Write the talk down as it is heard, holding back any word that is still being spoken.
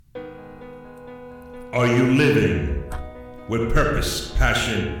Are you living with purpose,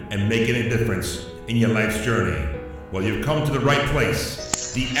 passion, and making a difference in your life's journey? Well, you've come to the right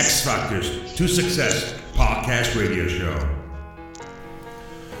place. The X Factors to Success podcast radio show.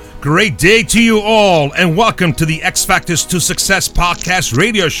 Great day to you all, and welcome to the X Factors to Success podcast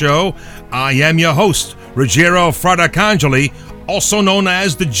radio show. I am your host, Ruggiero Fratacangeli, also known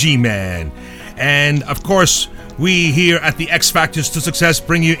as the G-Man. And of course, we here at the X Factors to Success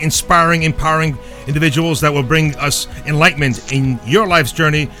bring you inspiring, empowering individuals that will bring us enlightenment in your life's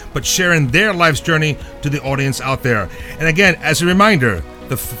journey, but sharing their life's journey to the audience out there. And again, as a reminder,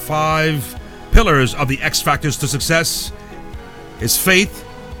 the 5 pillars of the X Factors to Success is faith,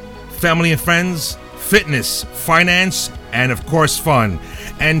 family and friends, fitness, finance, and of course fun.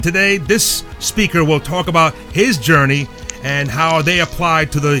 And today, this speaker will talk about his journey and how they apply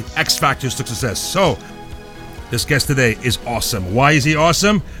to the X Factors to Success. So, this guest today is awesome. Why is he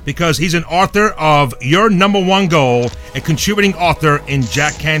awesome? Because he's an author of Your Number One Goal, a contributing author in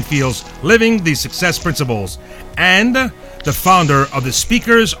Jack Canfield's Living the Success Principles, and the founder of the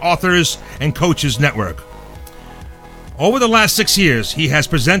Speakers, Authors, and Coaches Network. Over the last 6 years, he has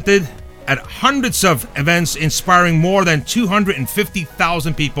presented at hundreds of events inspiring more than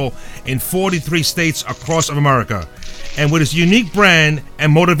 250,000 people in 43 states across America. And with his unique brand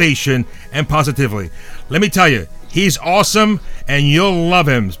and motivation and positivity, let me tell you, he's awesome and you'll love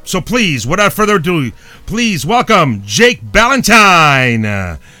him. So please, without further ado, please welcome Jake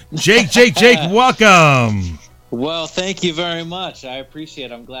Ballentine. Jake, welcome. Well, thank you very much. I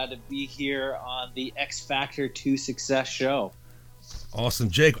appreciate it. I'm glad to be here on the X Factor to Success show. Awesome,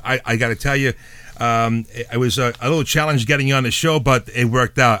 Jake. I got to tell you, it was a little challenge getting you on the show, but it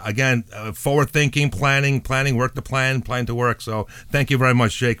worked out. Again, forward thinking, planning, work the plan to work. So thank you very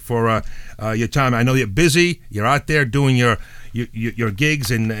much, Jake, for your time. I know you're busy. You're out there doing your gigs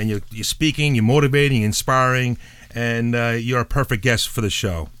and you're speaking, you're motivating, you're inspiring, and you're a perfect guest for the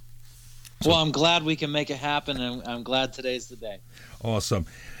show. Well, I'm glad we can make it happen, and I'm glad today's the day. Awesome.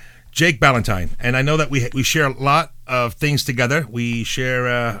 Jake Ballentine, and I know that we share a lot of things together. We share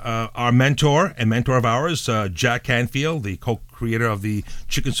our mentor of ours, Jack Canfield, the co-creator of the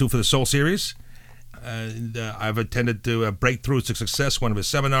Chicken Soup for the Soul series. And I've attended to Breakthrough to Success, one of his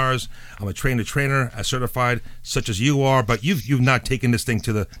seminars. I'm a trainer, a certified, such as you are, but you've not taken this thing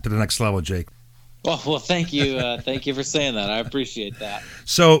to the next level, Jake. Well, thank you. Thank you for saying that. I appreciate that.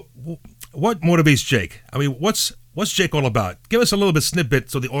 So, what motivates Jake? I mean, What's Jake all about? Give us a little bit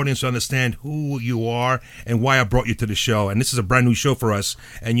snippet so the audience will understand who you are and why I brought you to the show. And this is a brand new show for us,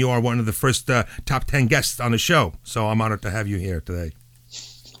 and you are one of the first top 10 guests on the show. So I'm honored to have you here today.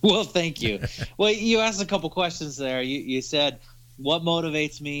 Well, thank you. Well, you asked a couple questions there. You said, what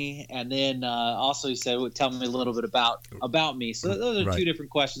motivates me? And then also you said, tell me a little bit about me. So those are right. Two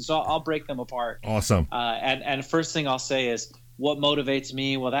different questions. So I'll break them apart. Awesome. And first thing I'll say is, what motivates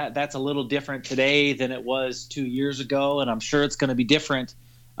me? Well, that's a little different today than it was 2 years ago, and I'm sure it's going to be different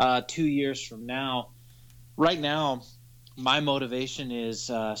 2 years from now. Right now, my motivation is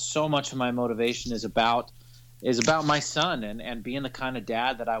so much of my motivation is about my son and being the kind of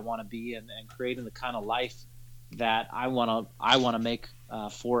dad that I want to be and creating the kind of life that I want to make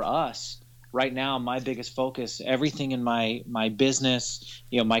for us. Right now, my biggest focus, everything in my business,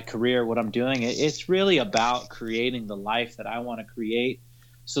 my career, what I'm doing, it's really about creating the life that I want to create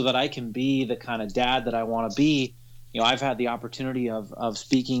so that I can be the kind of dad that I want to be. I've had the opportunity of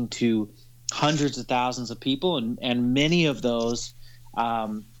speaking to hundreds of thousands of people, and many of those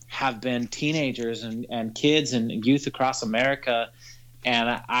have been teenagers and kids and youth across America.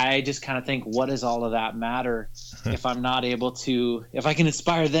 And I just kind of think, what does all of that matter if I'm not able to, if I can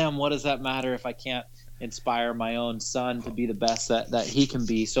inspire them, what does that matter if I can't inspire my own son to be the best that he can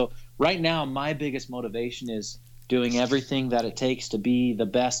be? So right now, my biggest motivation is doing everything that it takes to be the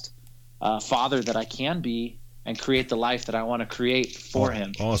best father that I can be and create the life that I want to create for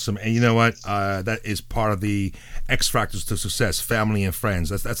him. Awesome. And you know what? That is part of the X Factors to Success, family and friends.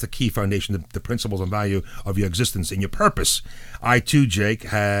 That's the key foundation, the principles and value of your existence and your purpose. I, too, Jake,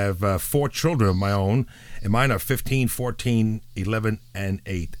 have 4 children of my own, and mine are 15, 14, 11, and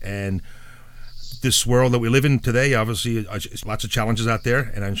 8. And this world that we live in today, obviously, lots of challenges out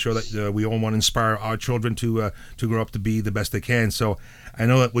there, and I'm sure that we all want to inspire our children to grow up to be the best they can. So I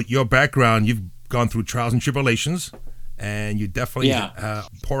know that with your background, you've gone through trials and tribulations, and you definitely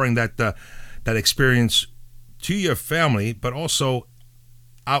pouring that experience to your family, but also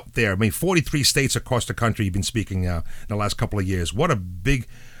out there. I mean, 43 states across the country you've been speaking now in the last couple of years. What a big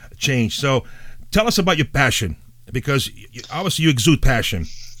change. So tell us about your passion, because obviously you exude passion,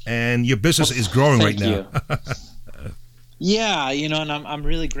 and your business is growing right now. Yeah, and I'm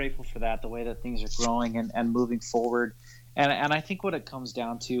really grateful for that, the way that things are growing and moving forward. And I think what it comes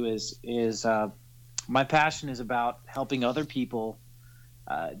down to is my passion is about helping other people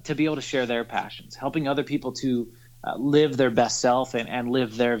to be able to share their passions, helping other people to live their best self and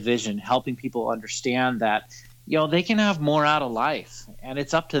live their vision, helping people understand that they can have more out of life, and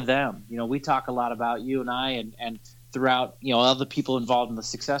it's up to them. We talk a lot about, you and I and throughout, other people involved in the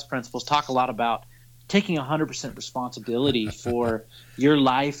success principles talk a lot about taking 100% responsibility for your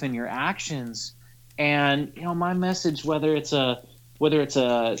life and your actions. And my message, whether it's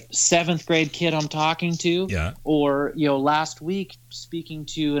a seventh grade kid I'm talking to, Yeah. or last week speaking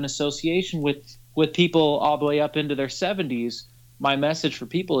to an association with people all the way up into their 70s, my message for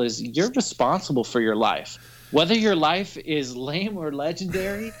people is you're responsible for your life. Whether your life is lame or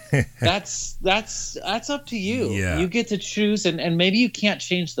legendary, that's up to you. Yeah. You get to choose, and maybe you can't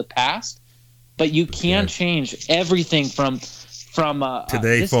change the past, but you can change everything from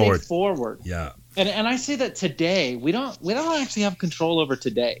Today this forward. day forward. Yeah. And I say that today we don't actually have control over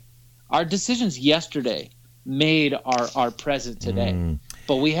today. Our decisions yesterday made our present today.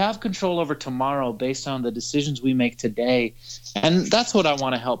 But we have control over tomorrow based on the decisions we make today. And that's what I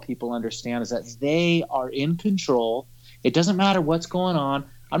want to help people understand, is that they are in control. It doesn't matter what's going on.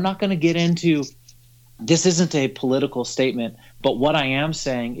 I'm not going to get into, this isn't a political statement, but what I am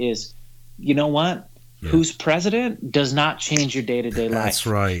saying is, you know what? Yeah. Who's president does not change your day-to-day life. That's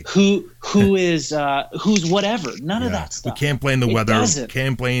right. Who is who's whatever. None of that stuff. We can't blame the weather.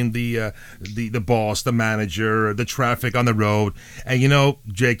 Can't blame the boss, the manager, the traffic on the road. And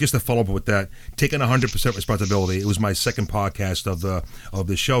Jake, just to follow up with that, taking 100% responsibility. It was my second podcast of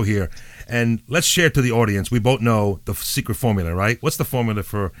the show here, and let's share it to the audience. We both know the secret formula, right? What's the formula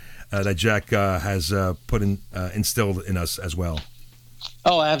for that Jack has instilled in us as well?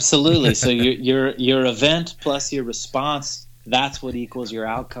 Oh, absolutely. So your event plus your response, that's what equals your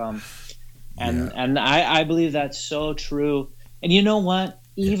outcome. And I believe that's so true. And you know what?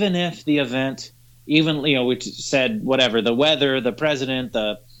 Even if the event, we said whatever, the weather, the president,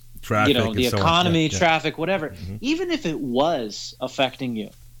 the traffic, the economy, traffic, whatever, even if it was affecting you,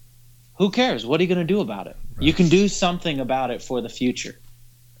 who cares? What are you going to do about it? Right. You can do something about it for the future.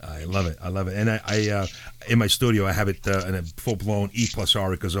 I love it. And I in my studio, I have it in a full-blown E+R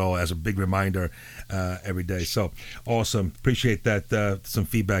Icazole as a big reminder every day. So awesome. Appreciate that. Some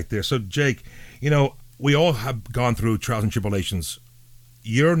feedback there. So, Jake, we all have gone through trials and tribulations.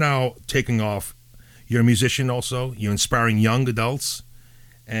 You're now taking off. You're a musician also. You're inspiring young adults.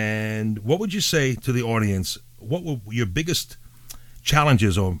 And what would you say to the audience? What were your biggest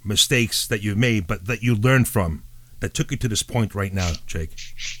challenges or mistakes that you've made, but that you learned from, that took you to this point right now, Jake?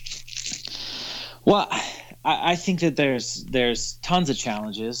 Well, I think that there's tons of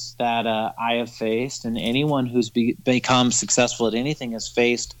challenges that I have faced, and anyone who's become successful at anything has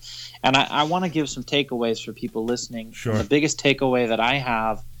faced. And I want to give some takeaways for people listening. Sure. And the biggest takeaway that I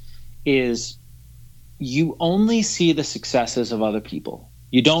have is you only see the successes of other people.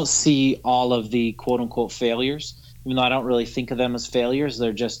 You don't see all of the quote-unquote failures, even though I don't really think of them as failures.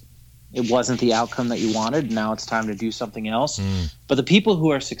 They're just, it wasn't the outcome that you wanted. Now it's time to do something else. But the people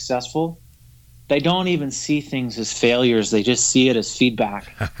who are successful, they don't even see things as failures. They just see it as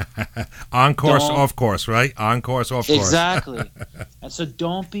feedback. On course, off course, right? On course, off course. Exactly. And so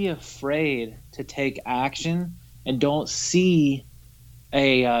don't be afraid to take action, and don't see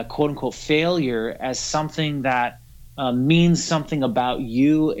a quote-unquote failure as something that means something about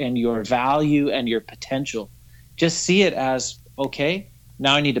you and your value and your potential. Just see it as, okay,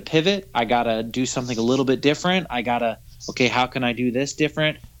 now I need to pivot. I got to do something a little bit different. Okay, how can I do this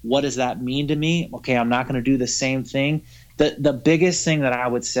different? What does that mean to me? Okay, I'm not going to do the same thing. The biggest thing that I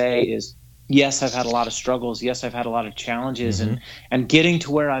would say is, yes, I've had a lot of struggles. Yes, I've had a lot of challenges. And getting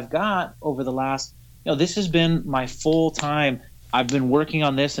to where I've got over the last, this has been my full time. I've been working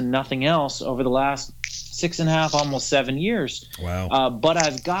on this and nothing else over the last 6.5, almost 7 years. Wow. But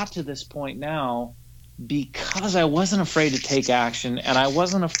I've got to this point now because I wasn't afraid to take action, and I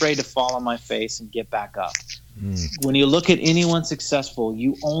wasn't afraid to fall on my face and get back up. When you look at anyone successful,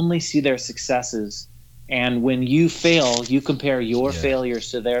 you only see their successes. And when you fail, you compare your failures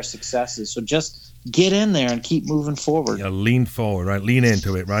to their successes. So just get in there and keep moving forward. Lean forward, right? Lean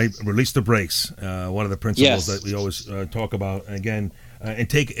into it, right? Release the brakes. One of the principles that we always talk about. And again, and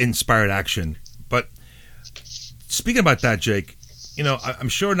take inspired action. But speaking about that, Jake, I'm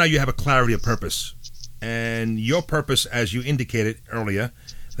sure now you have a clarity of purpose. And your purpose, as you indicated earlier,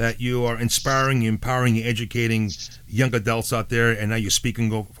 that you are inspiring, empowering, educating young adults out there, and now you're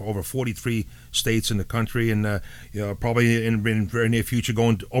speaking for over 43 states in the country, and probably in very near future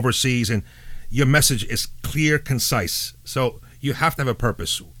going overseas. And your message is clear, concise. So you have to have a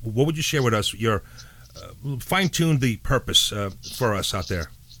purpose. What would you share with us? Your fine-tune the purpose for us out there.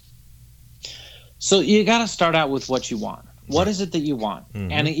 So you got to start out with what you want. What is it that you want?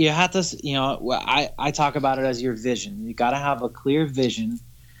 Mm-hmm. And you have to, I talk about it as your vision. You got to have a clear vision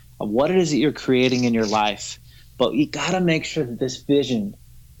of what it is that you're creating in your life. But you got to make sure that this vision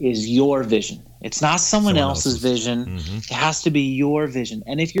is your vision. It's not someone else's vision. Mm-hmm. It has to be your vision.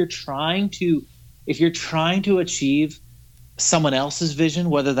 And if you're trying to achieve someone else's vision,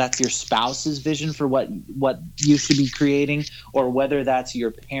 whether that's your spouse's vision for what you should be creating, or whether that's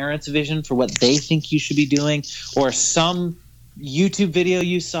your parents' vision for what they think you should be doing, or some YouTube video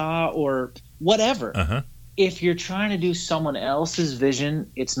you saw, or whatever. If you're trying to do someone else's vision,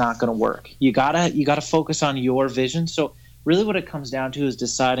 it's not going to work. You gotta focus on your vision. So really what it comes down to is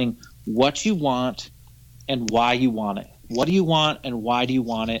deciding what you want and why you want it. What do you want and why do you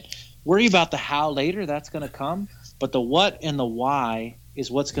want it? Worry about the how later, that's going to come. But the what and the why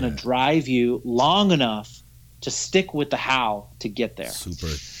is what's going to drive you long enough to stick with the how to get there. Super.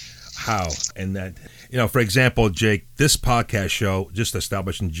 How. And that, for example, Jake, this podcast show just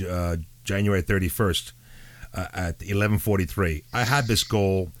established in January 31st at 11:43. I had this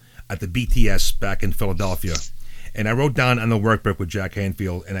goal at the BTS back in Philadelphia. And I wrote down on the workbook with Jack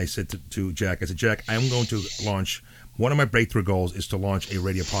Hanfield, and I said to Jack, Jack, I'm going to launch, one of my breakthrough goals is to launch a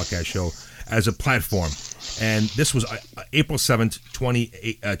radio podcast show as a platform. And this was April 7th,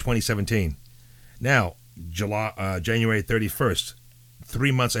 2017. Now, January 31st,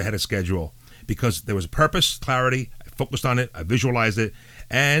 3 months ahead of schedule, because there was a purpose, clarity, I focused on it, I visualized it,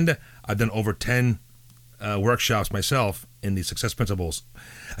 and I've done over 10 workshops myself in the success principles.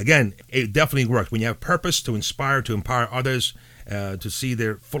 Again, it definitely works. When you have purpose to inspire, to empower others, to see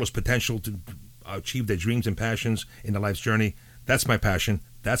their fullest potential, to achieve their dreams and passions in their life's journey, that's my passion.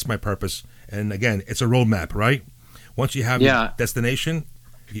 That's my purpose. And again, it's a roadmap, right? Once you have your destination,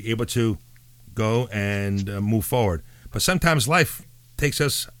 you're able to go and move forward. But sometimes life takes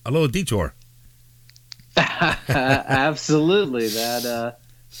us a little detour. Absolutely. That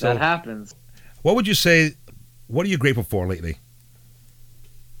happens. What would you say, what are you grateful for lately?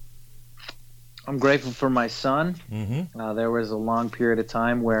 I'm grateful for my son. Mm-hmm. There was a long period of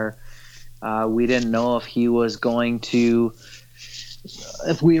time where we didn't know if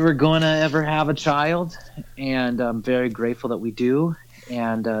we were going to ever have a child, and I'm very grateful that we do.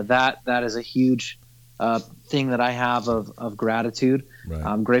 And that is a huge thing that I have of gratitude. Right.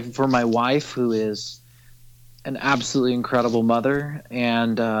 I'm grateful for my wife, who is an absolutely incredible mother,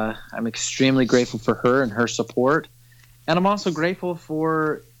 and I'm extremely grateful for her and her support. And I'm also grateful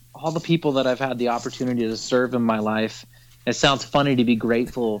for all the people that I've had the opportunity to serve in my life. It sounds funny to be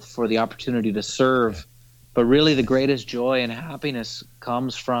grateful for the opportunity to serve, but really the greatest joy and happiness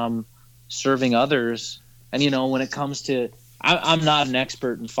comes from serving others. And, when it comes to, I'm not an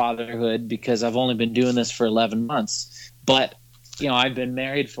expert in fatherhood because I've only been doing this for 11 months, but, I've been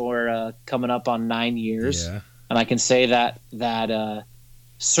married for coming up on 9 years. Yeah. And I can say that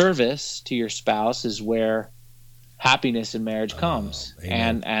service to your spouse is where happiness in marriage comes,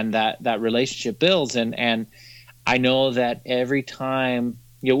 and that relationship builds. And I know that every time,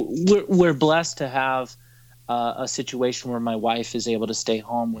 we're blessed to have a situation where my wife is able to stay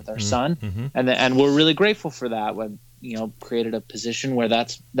home with our son, and we're really grateful for that. When created a position where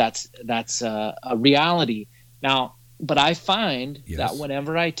that's a reality now. But I find that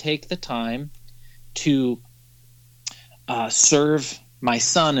whenever I take the time to serve my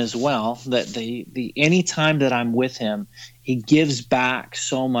son as well, that the any time that I'm with him, he gives back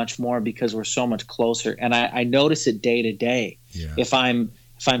so much more because we're so much closer. And I notice it day to day. Yeah. If I'm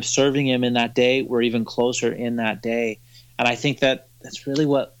serving him in that day, we're even closer in that day. And I think that's really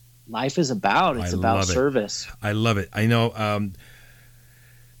what life is about. It's about service. I love it. I know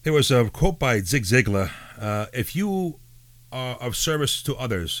there was a quote by Zig Ziglar. If you are of service to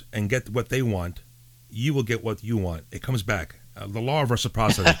others and get what they want, you will get what you want. It comes back. The law of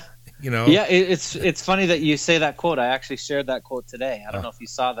reciprocity, Yeah, it's funny that you say that quote. I actually shared that quote today. I don't know if you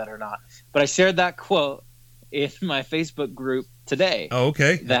saw that or not, but I shared that quote in my Facebook group today. Oh,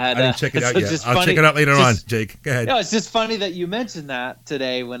 okay. I didn't check it out yet. I'll check it out later on, Jake. Go ahead. No, it's just funny that you mentioned that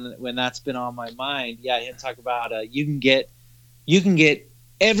today when that's been on my mind. Yeah, you talk about you can get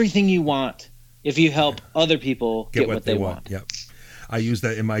everything you want if you help other people get what they want. Yep. I use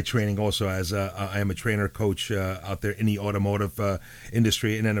that in my training also, as I am a trainer coach out there in the automotive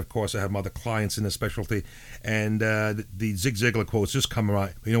industry. And then, of course, I have other clients in the specialty. And the Zig Ziglar quotes just come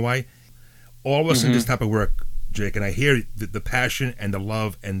around. You know why? All of us in this type of work, Jake, and I hear the passion and the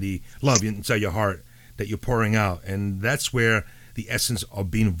love inside your heart that you're pouring out. And that's where the essence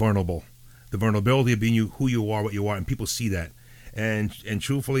of being vulnerable, the vulnerability of being who you are, what you are, and people see that. And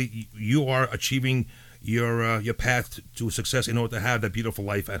truthfully, you are achieving your path to success in order to have that beautiful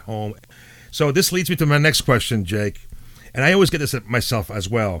life at home. So this leads me to my next question, Jake, and I always get this myself as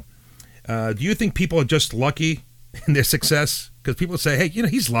well. Do you think people are just lucky in their success? Because people say, hey,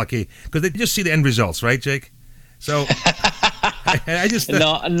 he's lucky, because they just see the end results, right, Jake? So I just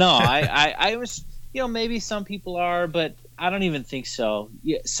I was, maybe some people are, but I don't even think so.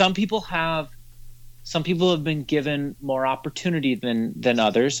 Some people have been given more opportunity than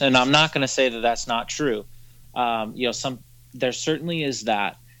others, and I'm not going to say that that's not true. There certainly is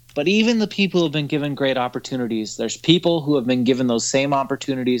that. But even the people who have been given great opportunities, there's people who have been given those same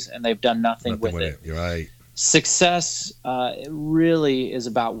opportunities and they've done nothing with it. You're right. Success really is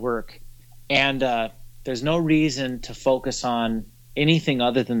about work, and there's no reason to focus on anything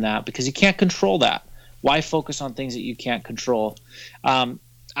other than that, because you can't control that. Why focus on things that you can't control? I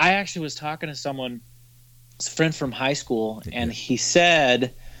actually was talking to someone, a friend from high school, and he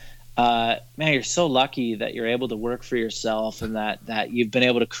said, man, you're so lucky that you're able to work for yourself, and that you've been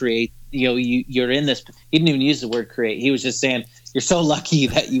able to create, you're in this. He didn't even use the word create. He was just saying, you're so lucky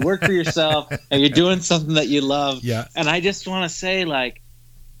that you work for yourself and you're doing something that you love. Yeah. And I just want to say, like,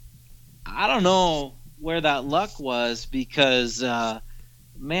 I don't know where that luck was, because,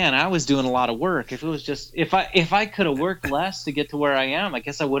 man, I was doing a lot of work. If it was just, if I could have worked less to get to where I am, I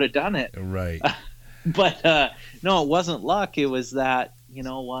guess I would have done it. Right. But no, it wasn't luck. It was that,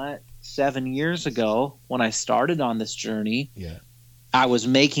 7 years ago when I started on this journey, I was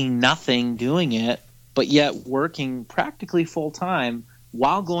making nothing doing it, but yet working practically full time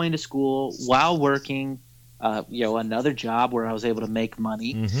while going to school, while working, another job where I was able to make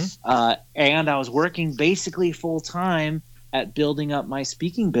money. Mm-hmm. And I was working basically full time at building up my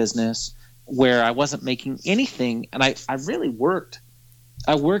speaking business, where I wasn't making anything. And I really worked.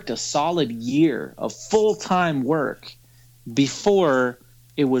 I worked a solid year of full time work before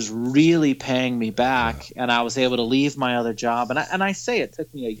it was really paying me back, and I was able to leave my other job. And I say it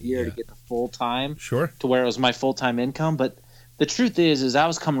took me a year to get to full time, to where it was my full time income. But the truth is I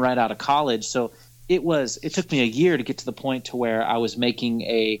was coming right out of college, so it took me a year to get to the point to where I was making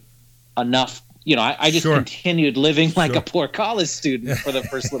enough. I just continued living like a poor college student for the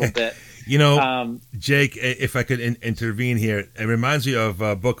first little bit. Jake, if I could intervene here, it reminds me of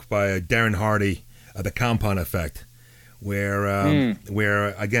a book by Darren Hardy, The Compound Effect. Where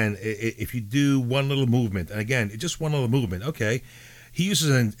again, if you do one little movement, and again, just one little movement, okay. He uses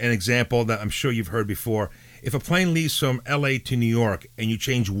an example that I'm sure you've heard before. If a plane leaves from L.A. to New York and you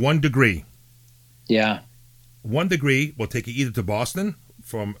change 1 degree, 1 degree will take you either to Boston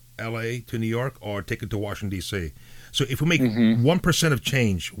from L.A. to New York, or take it to Washington, D.C. So if we make 1% of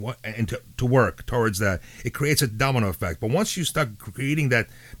change and to work towards that, it creates a domino effect. But once you start creating that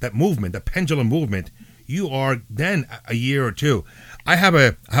movement, the pendulum movement, you are then a year or two. I have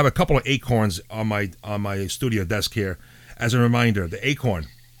a couple of acorns on my studio desk here as a reminder. The acorn,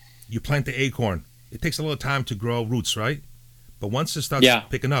 you plant the acorn. It takes a little time to grow roots, right? But once it starts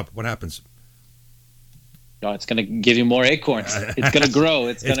picking up, what happens? Oh, it's going to give you more acorns. It's going to grow.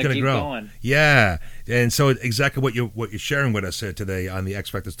 It's going to keep going. Yeah, and so exactly what you're sharing with us here today on the X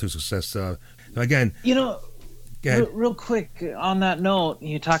Factors to Success. Again, real quick on that note,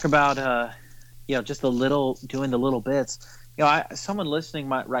 you talk about. Just doing the little bits. Someone listening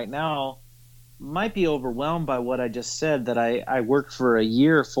right now might be overwhelmed by what I just said, that I worked for a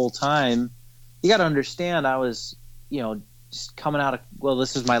year full time. You got to understand, I was, just coming out of,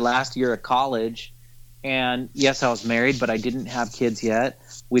 this is my last year of college. And yes, I was married, but I didn't have kids yet.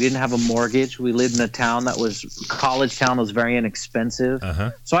 We didn't have a mortgage. We lived in a town college town was very inexpensive.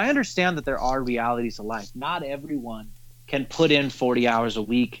 Uh-huh. So I understand that there are realities of life. Not everyone can put in 40 hours a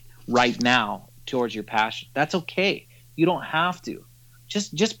week right now towards your passion. That's okay. You don't have to.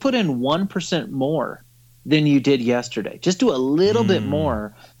 Just put in 1% more than you did yesterday. Just do a little bit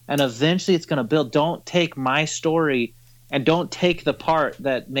more, and eventually it's going to build. Don't take my story and don't take the part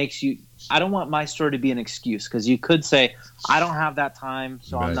that makes you. I don't want my story to be an excuse, because you could say, I don't have that time,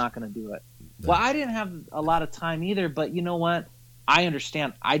 so I'm not going to do it. Well, I didn't have a lot of time either, but you know what? I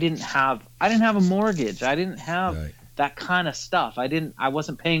understand. I didn't have a mortgage. I didn't have that kind of stuff. I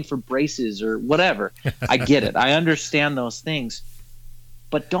wasn't paying for braces or whatever. I get it. I understand those things.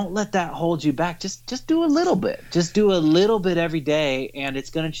 But don't let that hold you back. Just do a little bit. Just do a little bit every day, and it's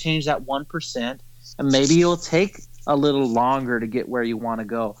going to change that 1%. And maybe it'll take a little longer to get where you want to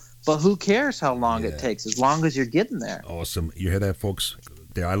go. But who cares how long it takes, as long as you're getting there. Awesome. You hear that, folks?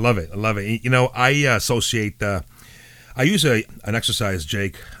 There, I love it. I associate. I use an exercise,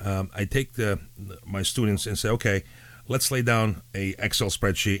 Jake. I take my students and say, okay, let's lay down a Excel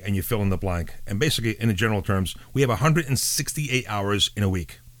spreadsheet and you fill in the blank. And basically, in the general terms, we have 168 hours in a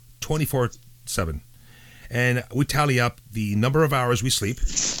week, 24/7. And we tally up the number of hours we sleep.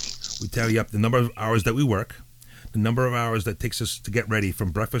 We tally up the number of hours that we work, the number of hours that takes us to get ready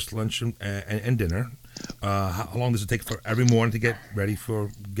from breakfast, lunch, and dinner. How long does it take for every morning to get ready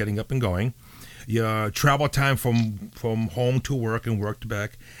for getting up and going? Your travel time from home to work and work to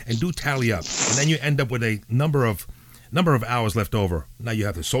back, and do tally up. And then you end up with a number of hours left over. Now you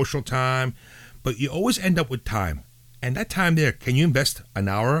have the social time, but you always end up with time. And that time there, can you invest an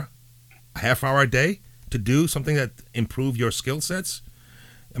hour, a half hour a day to do something that improve your skill sets?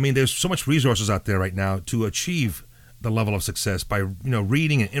 I mean, there's so much resources out there right now to achieve the level of success by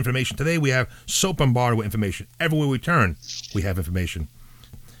reading and information. Today we have so bombarded with information. Everywhere we turn, we have information.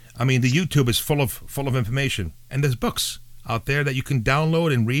 I mean, the YouTube is full of information, and there's books out there that you can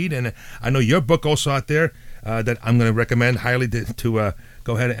download and read. And I know your book also out there that I'm going to recommend highly to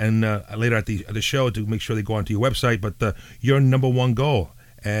go ahead and later at the show to make sure they go onto your website. But your number one goal,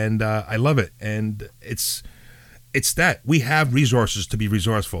 and I love it. And it's that we have resources to be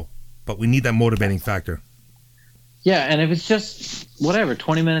resourceful, but we need that motivating factor. Yeah, and if it's just whatever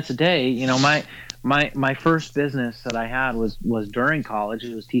 20 minutes a day, my first business that I had was during college.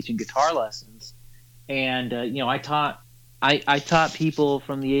 It was teaching guitar lessons, and I taught people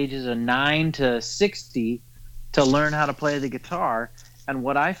from the ages of 9 to 60 to learn how to play the guitar. And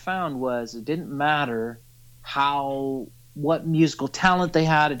what I found was it didn't matter what musical talent they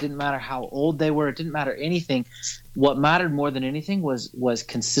had. It didn't matter how old they were. It didn't matter anything. What mattered more than anything was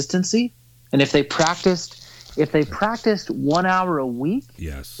consistency. And if they practiced 1 hour a week,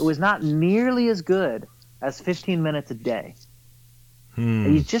 yes, it was not nearly as good as 15 minutes a day.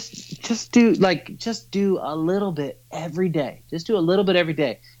 You just do a little bit every day. Just do a little bit every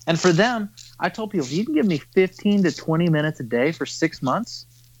day. And for them, I told people, if you can give me 15 to 20 minutes a day for 6 months,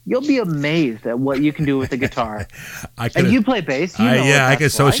 you'll be amazed at what you can do with the guitar. And you play bass. I can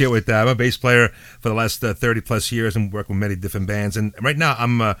associate with that. I'm a bass player for the last 30 plus years and work with many different bands. And right now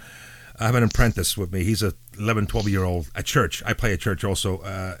I have an apprentice with me. He's a 11, 12-year-old at church. I play at church also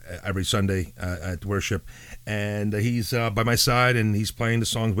every Sunday at worship. And he's by my side, and he's playing the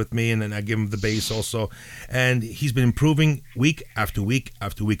songs with me, and then I give him the bass also. And he's been improving week after week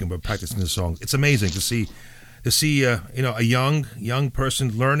after week, and we're practicing the songs. It's amazing to see a young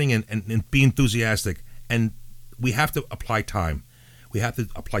person learning and be enthusiastic. And we have to apply time. We have to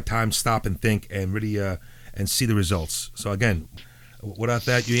apply time, stop and think, and really and see the results. So again, without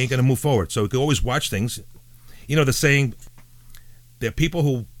that, you ain't going to move forward. So you can always watch things. The saying, there are people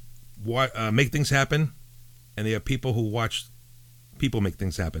who make things happen, and there are people who watch people make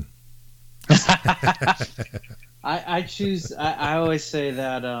things happen. I always say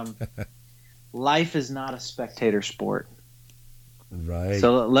that life is not a spectator sport. Right.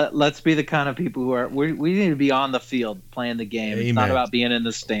 So let's be the kind of people who we need to be on the field playing the game. Amen. It's not about being in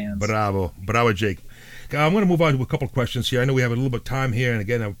the stands. Bravo, Jake. I'm going to move on to a couple of questions here. I know we have a little bit of time here, and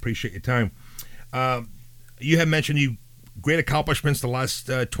again, I appreciate your time. You have mentioned great accomplishments the last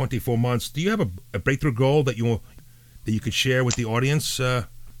 24 months. Do you have a breakthrough goal that you could share with the audience? Yeah,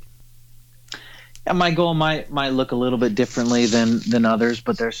 my goal might look a little bit differently than others,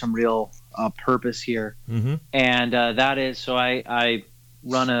 but there's some real purpose here, and that is so I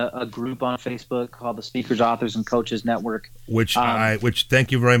run a group on Facebook called the Speakers, Authors, and Coaches Network. Which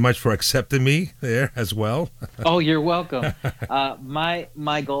thank you very much for accepting me there as well. Oh, you're welcome.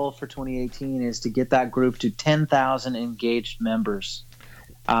 My goal for 2018 is to get that group to 10,000 engaged members.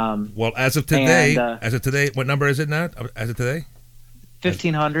 Well, as of today, what number is it now? As of today,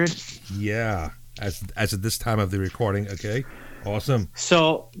 1,500. Yeah, as of this time of the recording. Okay, awesome.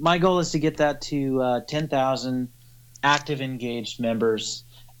 So my goal is to get that to 10,000. Active, engaged members,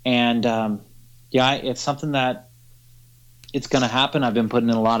 and it's something that it's going to happen. I've been putting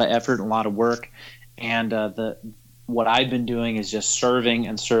in a lot of effort and a lot of work, and what I've been doing is just serving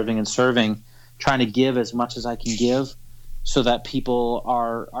and serving and serving, trying to give as much as I can give, so that people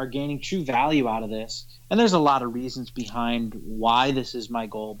are gaining true value out of this. And there's a lot of reasons behind why this is my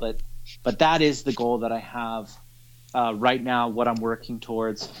goal, but that is the goal that I have. Right now, what I'm working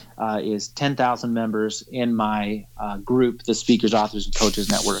towards is 10,000 members in my group, the Speakers, Authors, and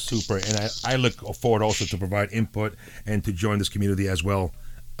Coaches Network. Super. And I look forward also to provide input and to join this community as well,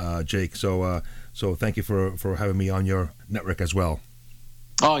 Jake. So thank you for having me on your network as well.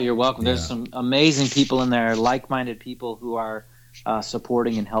 Oh, you're welcome. There's some amazing people in there, like-minded people who are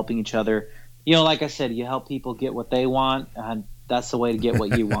supporting and helping each other. Like I said, you help people get what they want, and that's the way to get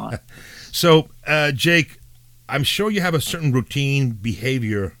what you want. So, Jake, I'm sure you have a certain routine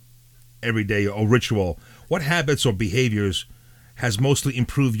behavior every day or ritual. what habits or behaviors has mostly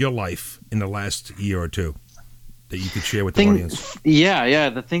improved your life in the last year or two that you could share with the audience? Yeah.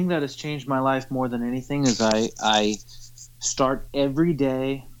 The thing that has changed my life more than anything is I start every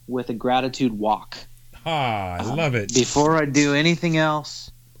day with a gratitude walk. I love it. Before I do anything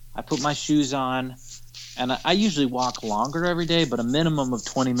else, I put my shoes on, and I usually walk longer every day, but a minimum of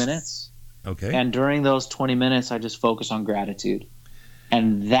 20 minutes. Okay. And during those 20 minutes, I just focus on gratitude.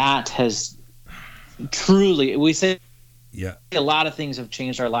 And that has truly, we say a lot of things have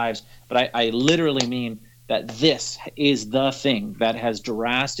changed our lives, but I literally mean that this is the thing that has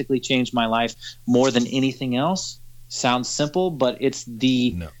drastically changed my life more than anything else. Sounds simple, but it's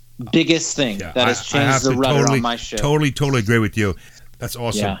the biggest thing that has changed the rudder on my ship. Totally agree with you. That's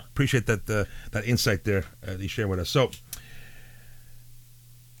awesome. Yeah. Appreciate that insight there that you shared with us. So,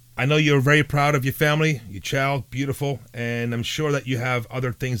 I know you're very proud of your family, your child, beautiful, and I'm sure that you have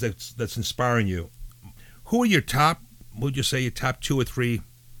other things that's inspiring you. Who are your top, would you say, your top 2 or 3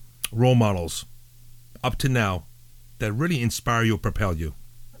 role models up to now that really inspire you or propel you,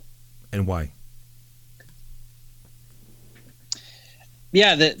 and why?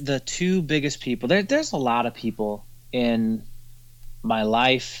 Yeah, the 2 biggest people. There's a lot of people in my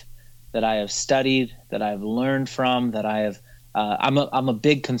life that I have studied, that I've learned from, that I have. I'm a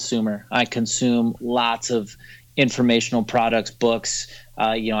big consumer. I consume lots of informational products, books.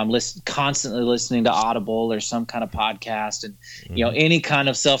 I'm constantly listening to Audible or some kind of podcast, and any kind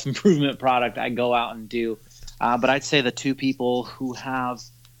of self-improvement product I go out and do. But I'd say the 2 people who have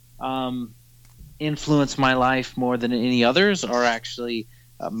influenced my life more than any others are actually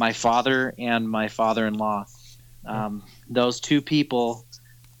my father and my father-in-law. Those 2 people,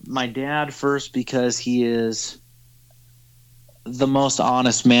 my dad first, because he is the most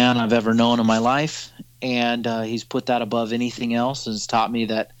honest man I've ever known in my life, and he's put that above anything else, and has taught me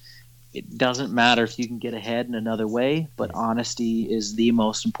that it doesn't matter if you can get ahead in another way, but honesty is the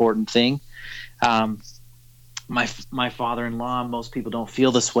most important thing. My father-in-law, most people don't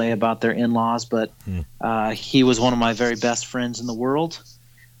feel this way about their in-laws, but he was one of my very best friends in the world,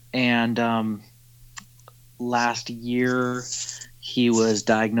 and last year he was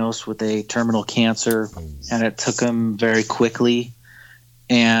diagnosed with a terminal cancer, and it took him very quickly.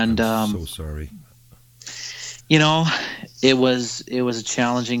 And I'm so sorry. It was a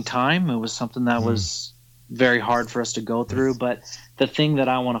challenging time. It was something that was very hard for us to go through. But the thing that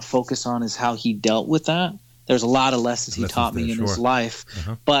I want to focus on is how he dealt with that. There's a lot of lessons he taught me in his life,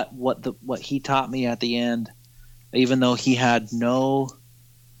 but what he taught me at the end, even though he had no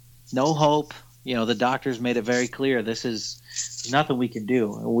hope. The doctors made it very clear there's nothing we can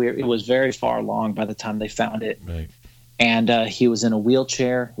do. It was very far along by the time they found it. Right. And he was in a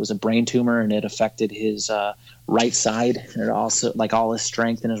wheelchair. It was a brain tumor, and it affected his right side. And it also, like all his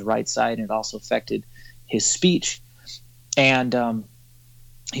strength in his right side, and it also affected his speech. And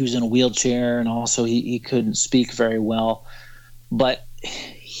he was in a wheelchair, and also he couldn't speak very well. But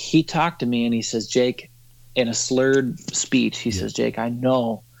he talked to me, and he says, Jake, in a slurred speech, he says, Jake, I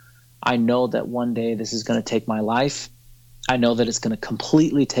know that one day this is going to take my life. I know that it's going to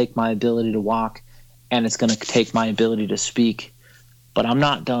completely take my ability to walk, and it's going to take my ability to speak. But I'm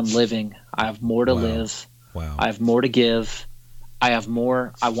not done living. I have more to live. Wow. I have more to give. I have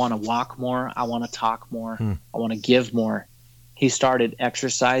more. I want to walk more. I want to talk more. I want to give more. He started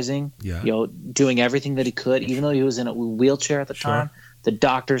exercising, doing everything that he could, even though he was in a wheelchair at the time. The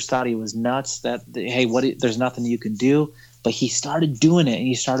doctors thought he was nuts, that, hey, there's nothing you can do. But he started doing it, and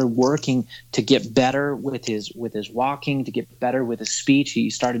he started working to get better with his walking, to get better with his speech.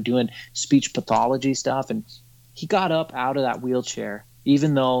 He started doing speech pathology stuff, and he got up out of that wheelchair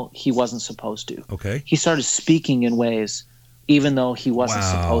even though he wasn't supposed to. Okay. He started speaking in ways even though he wasn't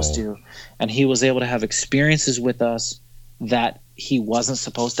supposed to, and he was able to have experiences with us that he wasn't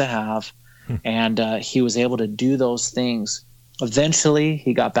supposed to have, and he was able to do those things. Eventually,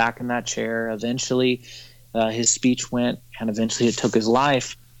 he got back in that chair. Eventually, his speech went, and eventually it took his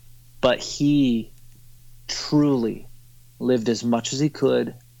life. But he truly lived as much as he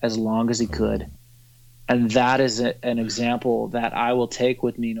could, as long as he could. And that is an example that I will take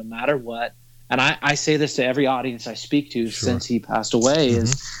with me no matter what. And I say this to every audience I speak to since he passed away,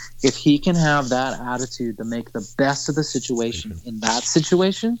 is if he can have that attitude to make the best of the situation in that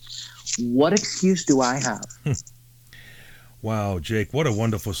situation, what excuse do I have? Wow, Jake, what a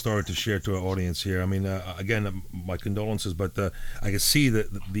wonderful story to share to our audience here. I mean, again, my condolences, but I can see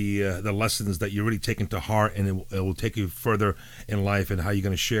the lessons that you're really taking to heart, and it will take you further in life, and how you're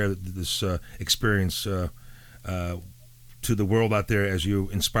going to share this experience to the world out there as you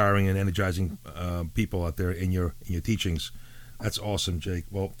inspiring and energizing people out there in your teachings. That's awesome, Jake.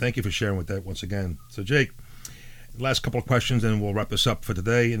 Well, thank you for sharing with that once again. So, Jake, last couple of questions, and we'll wrap this up for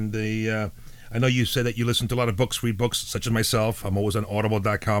today. And I know you said that you listen to a lot of books, read books, such as myself. I'm always on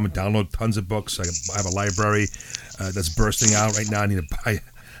audible.com and download tons of books. I have a library that's bursting out right now. I need to buy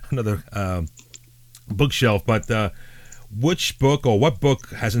another bookshelf. But which book or what book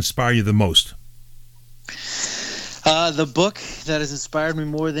has inspired you the most? The book that has inspired me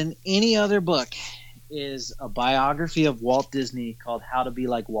more than any other book is a biography of Walt Disney called How to Be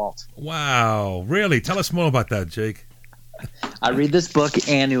Like Walt. Wow, really? Tell us more about that, Jake. I read this book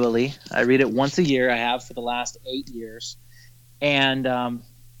annually. I read it once a year. I have for the last 8 years. And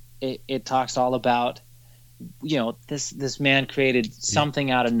it talks all about, this man created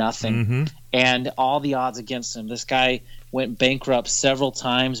something out of nothing, and all the odds against him. This guy went bankrupt several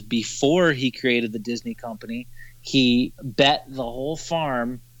times before he created the Disney company. He bet the whole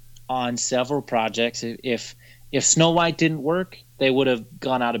farm on several projects. If Snow White didn't work, they would have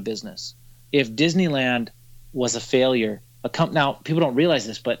gone out of business. If Disneyland was a failure, now people don't realize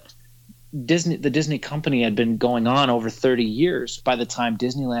this, but the Disney company had been going on over 30 years by the time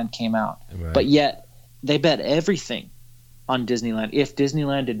Disneyland came out. Right. But yet they bet everything on Disneyland. If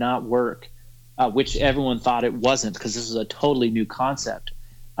Disneyland did not work, which everyone thought it wasn't because this is a totally new concept,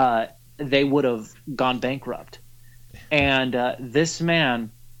 they would have gone bankrupt. And this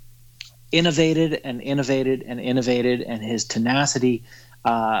man innovated, and his tenacity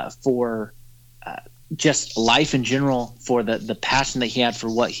for just life in general, for the passion that he had for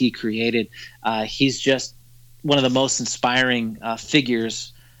what he created. He's just one of the most inspiring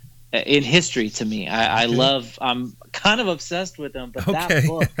figures in history to me. I'm kind of obsessed with him, but that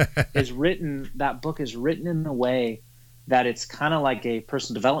book is written in a way that it's kind of like a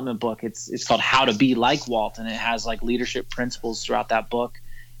personal development book. It's called How to Be Like Walt, and it has like leadership principles throughout that book.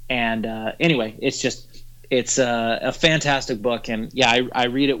 And anyway, it's a fantastic book, and I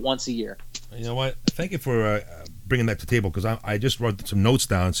read it once a year. You know what? Thank you for bringing that to the table, because I just wrote some notes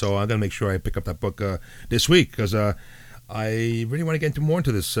down, so I'm gonna make sure I pick up that book this week, because I really want to get more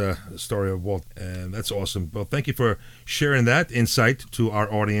into this story of Walt, and that's awesome. Well, thank you for sharing that insight to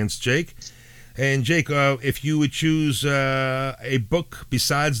our audience, Jake. And Jake, if you would choose a book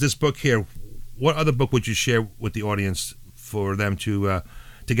besides this book here, what other book would you share with the audience for them to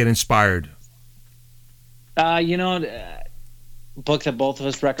get inspired? Book that both of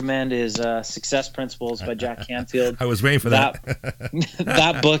us recommend is Success Principles by Jack Canfield. I was waiting for that.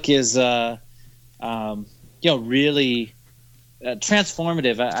 That book is really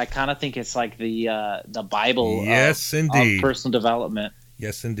transformative. I kind of think it's like the Bible of personal development.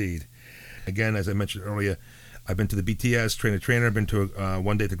 Yes, indeed. Again, as I mentioned earlier, I've been to the BTS, trainer. I've been to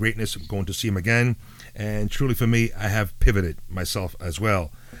One Day to Greatness. I'm going to see him again. And truly for me, I have pivoted myself as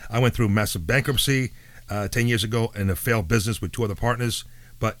well. I went through massive bankruptcy 10 years ago in a failed business with 2 other partners,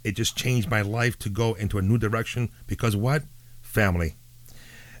 but it just changed my life to go into a new direction because what? Family.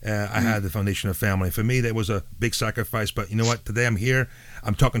 I had the foundation of family. For me, that was a big sacrifice, but you know what? Today I'm here.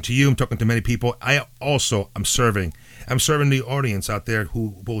 I'm talking to you. I'm talking to many people. I'm serving. I'm serving the audience out there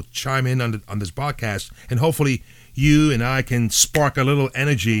who will chime in on this podcast, and hopefully you and I can spark a little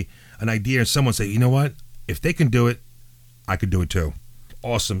energy, an idea, and someone say, you know what? If they can do it, I could do it too.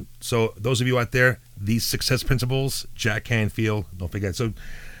 Awesome. So those of you out there, these success principles, Jack Canfield, don't forget. So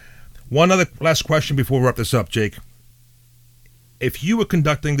one other last question before we wrap this up, Jake. If you were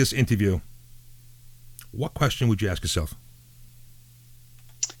conducting this interview, what question would you ask yourself?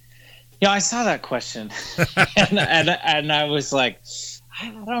 I saw that question, and I was like,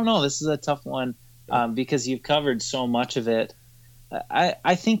 I don't know. This is a tough one because you've covered so much of it.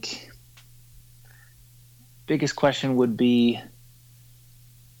 I think biggest question would be,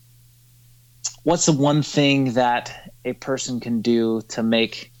 what's the one thing that a person can do to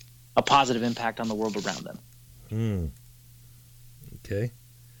make a positive impact on the world around them? Okay.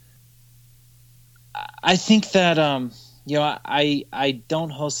 I think that I don't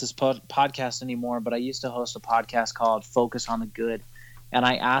host this podcast anymore, but I used to host a podcast called Focus on the Good, and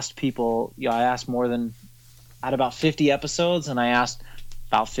I asked people. I had about 50 episodes, and I asked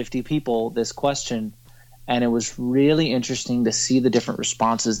about 50 people this question, and it was really interesting to see the different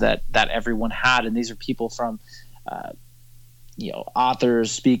responses that everyone had. And these are people from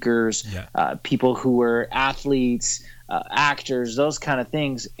authors, speakers, people who were athletes, actors, those kind of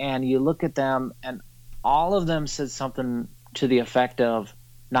things. And you look at them, and all of them said something to the effect of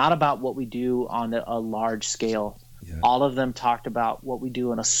not about what we do on a large scale. Yeah. All of them talked about what we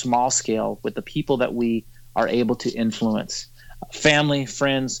do on a small scale with the people that we are able to influence. Family,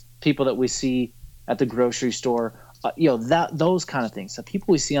 friends, people that we see at the grocery store, those kind of things. So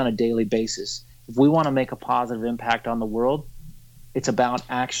people we see on a daily basis. If we want to make a positive impact on the world, It's about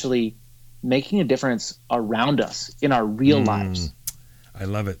actually making a difference around us in our real lives. I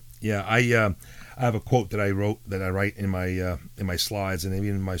love it. Yeah, I have a quote that I write in my slides and even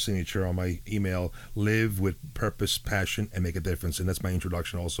in my signature on my email: live with purpose, passion, and make a difference. And that's my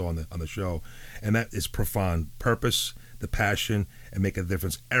introduction also on the show. And that is profound. Purpose, the passion, and make a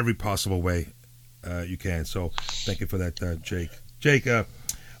difference every possible way you can. So thank you for that, Jake. Jake, we're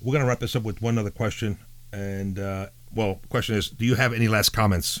going to wrap this up with one other question. And question is, do you have any last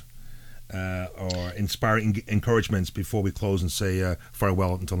comments or inspiring encouragements before we close and say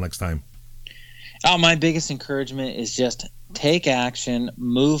farewell until next time? My biggest encouragement is just take action,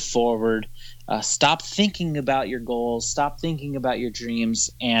 move forward, stop thinking about your goals, stop thinking about your dreams,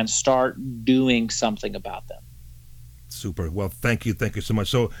 and start doing something about them. Super. Well, thank you so much.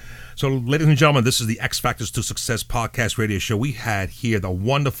 So, ladies and gentlemen, this is the X Factors to Success podcast radio show. We had here the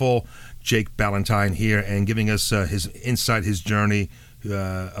wonderful Jake Ballentine here and giving us his insight, his journey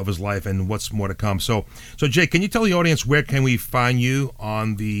of his life, and what's more to come. So Jake, can you tell the audience where can we find you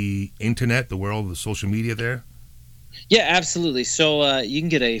on the internet, the world, the social media there? Yeah, absolutely. So you can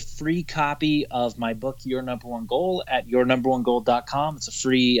get a free copy of my book, Your Number One Goal, at yournumberonegoal.com. It's a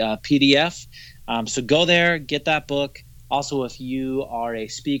free PDF. So go there, get that book. Also, if you are a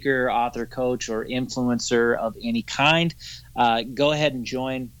speaker, author, coach, or influencer of any kind, go ahead and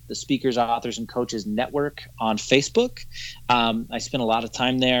join the Speakers, Authors, and Coaches Network on Facebook. I spend a lot of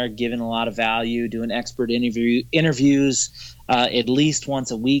time there, giving a lot of value, doing expert interviews at least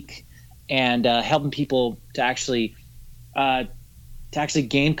once a week, and helping people to actually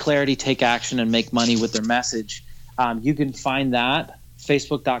gain clarity, take action, and make money with their message. You can find that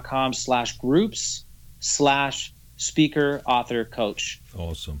facebook.com/groups/speaker, author, coach.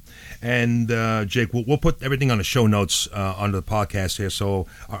 Awesome. And Jake, we'll put everything on the show notes under the podcast here, so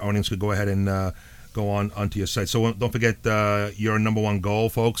our audience could go ahead and go onto your site. So don't forget Your Number One Goal,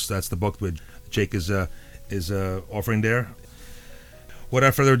 folks. That's the book that Jake is offering there.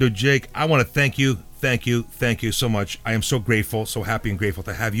 Without further ado, Jake, I want to thank you so much. I am so grateful, so happy and grateful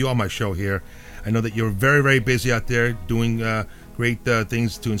to have you on my show here. I know that you're very, very busy out there doing great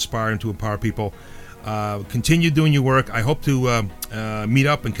things to inspire and to empower people. Continue doing your work. I hope to meet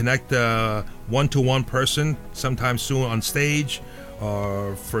up and connect one-to-one person sometime soon on stage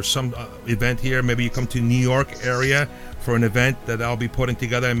or for some event here. Maybe you come to New York area for an event that I'll be putting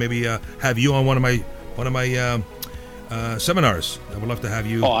together, and maybe have you on one of my seminars. I would love to have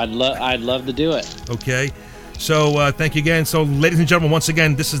you. Oh, I'd love to do it. Okay. So thank you again. So, ladies and gentlemen, once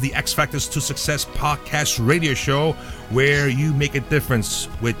again, this is the X Factors to Success podcast radio show, where you make a difference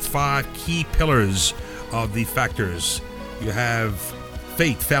with 5 key pillars of the factors. You have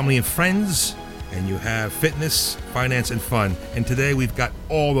faith, family, and friends, and you have fitness, finance, and fun. And today we've got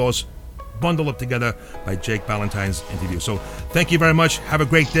all those bundled up together by Jake Ballentine's interview. So thank you very much. Have a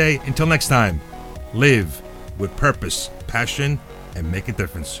great day. Until next time, live with purpose, passion, and make a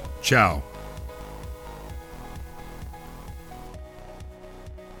difference. Ciao.